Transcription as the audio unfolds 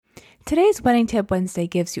Today's Wedding Tip Wednesday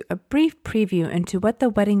gives you a brief preview into what the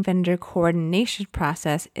wedding vendor coordination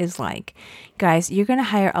process is like. Guys, you're going to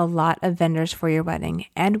hire a lot of vendors for your wedding,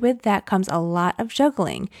 and with that comes a lot of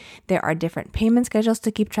juggling. There are different payment schedules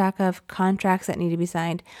to keep track of, contracts that need to be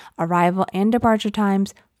signed, arrival and departure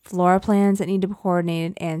times, floor plans that need to be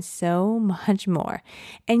coordinated, and so much more.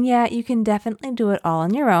 And yeah, you can definitely do it all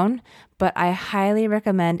on your own, but I highly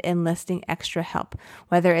recommend enlisting extra help,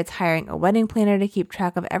 whether it's hiring a wedding planner to keep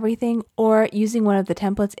track of everything or using one of the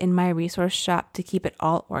templates in my resource shop to keep it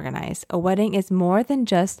all organized. A wedding is more than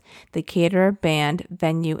just the caterer, band,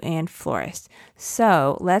 venue, and florist.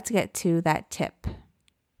 So let's get to that tip.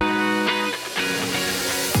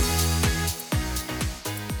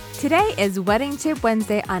 Today is Wedding Tip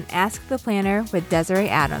Wednesday on Ask the Planner with Desiree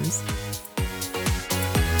Adams.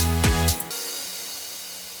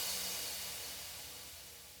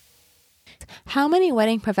 How many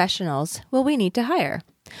wedding professionals will we need to hire?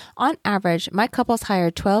 On average, my couples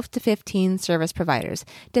hire 12 to 15 service providers,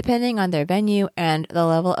 depending on their venue and the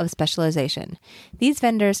level of specialization. These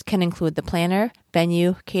vendors can include the planner,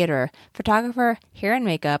 venue, caterer, photographer, hair and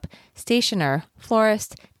makeup, stationer,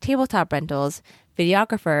 florist, tabletop rentals,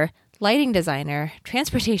 videographer, lighting designer,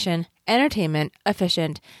 transportation, entertainment,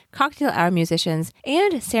 officiant, cocktail hour musicians,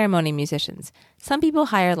 and ceremony musicians. Some people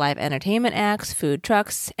hire live entertainment acts, food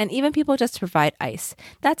trucks, and even people just to provide ice.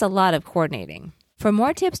 That's a lot of coordinating. For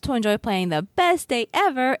more tips to enjoy planning the best day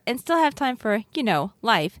ever and still have time for,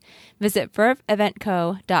 life, visit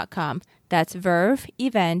verveeventco.com. That's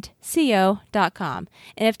verveeventco.com.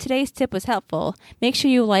 And if today's tip was helpful, make sure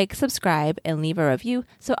you like, subscribe, and leave a review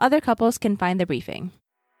so other couples can find the briefing.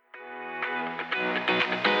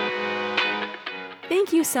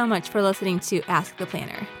 Thank you so much for listening to Ask the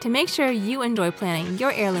Planner. To make sure you enjoy planning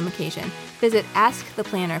your heirloom occasion, visit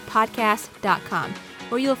asktheplannerpodcast.com,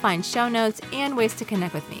 where you'll find show notes and ways to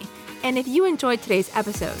connect with me. And if you enjoyed today's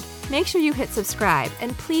episode, make sure you hit subscribe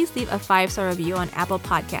and please leave a 5-star review on Apple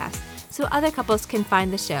Podcasts so other couples can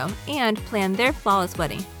find the show and plan their flawless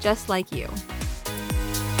wedding just like you.